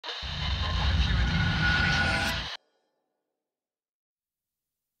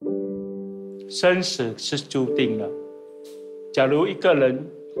生死是注定的。假如一个人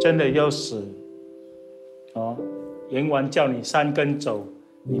真的要死，阎王叫你3根走，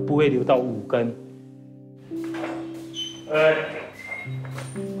你不会留到5根。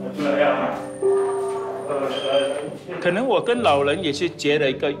可能我跟老人也是结了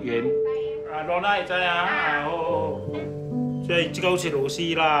一个缘。罗娜也在啊，所以这个是螺丝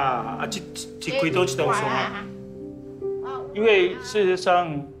啦，这开到这条线。因为事实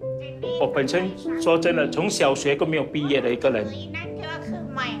上，我本身说真的，从小学都没有毕业的一个人，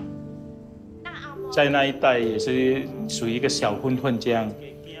在那一代也是属于一个小混混这样，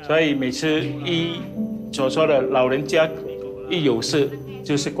所以每次所说的老人家一有事，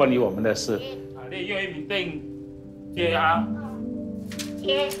就是关于我们的事。你用面顶接啊？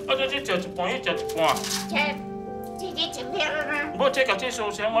接。我这食一半，伊食一半。这整条了吗？我这个这烧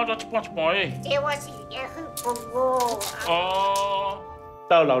香，我做一半诶。这我是也很丰富。哦。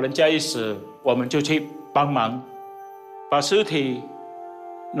到老人家一死，我们就去帮忙，把尸体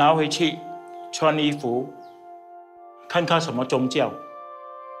拿回去，穿衣服，看他什么宗教。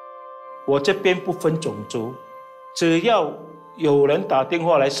我这边不分种族，只要有人打电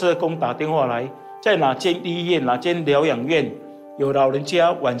话来，社工打电话来，在哪间医院、哪间疗养院有老人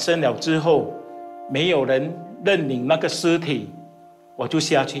家往生了之后，没有人认领那个尸体，我就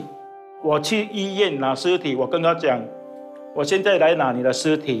下去。我去医院拿尸体，我跟他讲，我现在来拿你的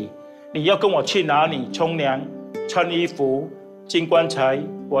尸体，你要跟我去哪里冲凉、穿衣服、进棺材，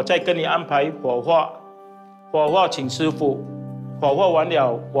我再跟你安排火化。火化请师傅，火化完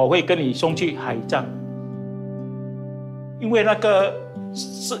了，我会跟你送去海葬。因为那个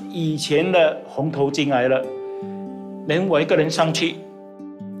是以前的红头巾来了，连我一个人上去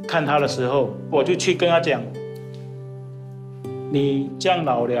看他的时候，我就去跟他讲，你这样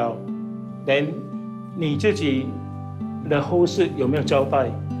老了，连你自己的后事有没有交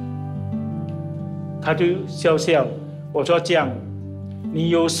代？他就笑笑，我说这样，你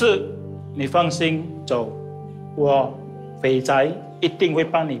有事你放心走，我肥宅一定会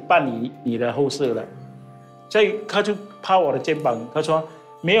帮你办理你的后事的。所以他就拍我的肩膀，他说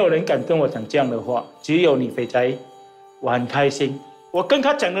没有人敢跟我讲这样的话，只有你肥宅，我很开心。我跟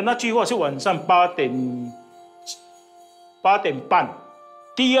他讲的那句话是晚上8点半，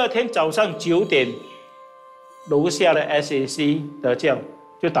第二天早上9点，楼下的 SAC 的教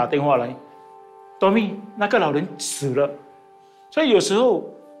就打电话来，多米那个老人死了。所以有时候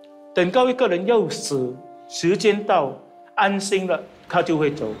等到一个人要死，时间到，安心了，他就会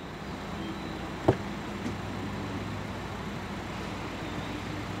走。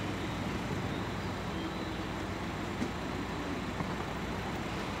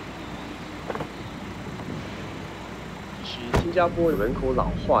新加坡人口老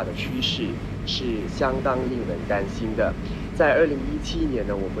化的趋势是相当令人担心的。在2017年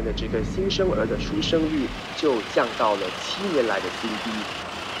呢，我们的这个新生儿的出生率就降到了7年来的新低。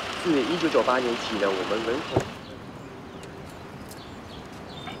自1998年起呢，我们人口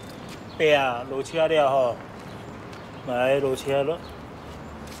对啊，落车了吼，来落车了，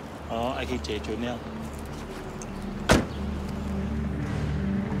爱去坐船了。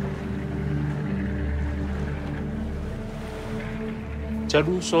假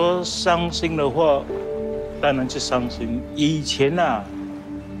如说伤心的话，当然是伤心。以前啊，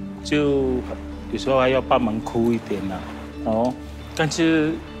就有时候还要帮忙哭一点啦，但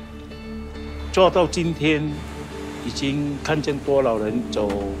是做到今天，已经看见多老人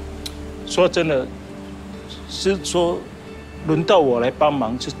走。说真的，是说轮到我来帮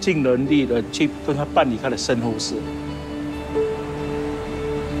忙，是尽能力的去跟他办理他的身后事。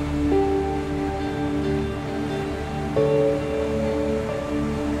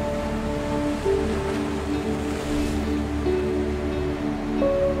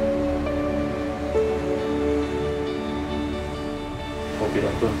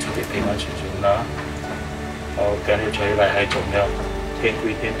出嚟平安全全啦，今日出嚟係重要，天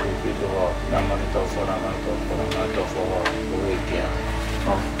歸天，土歸土哦，南無阿彌陀佛，南無阿彌陀佛，南無阿彌陀佛哦，不會驚。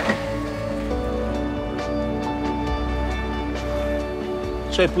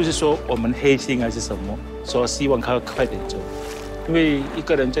所以不是说我们黑心还是什么，说希望他快点走，因为一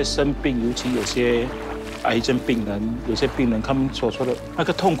个人在生病，尤其有些癌症病人，有些病人他们所说的那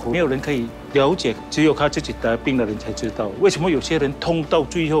个痛苦，没有人可以了解，只有他自己得病的人才知道。为什么有些人痛到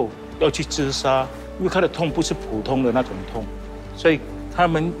最后要去自杀？因为他的痛不是普通的那种痛，所以他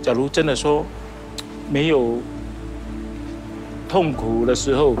们假如真的说没有痛苦的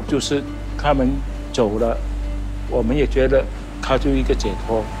时候，就是他们走了，我们也觉得他就一个解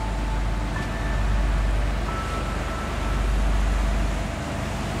脱。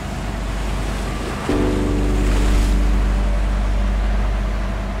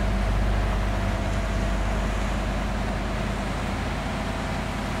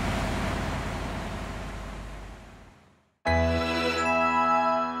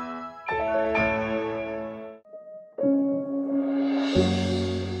拜。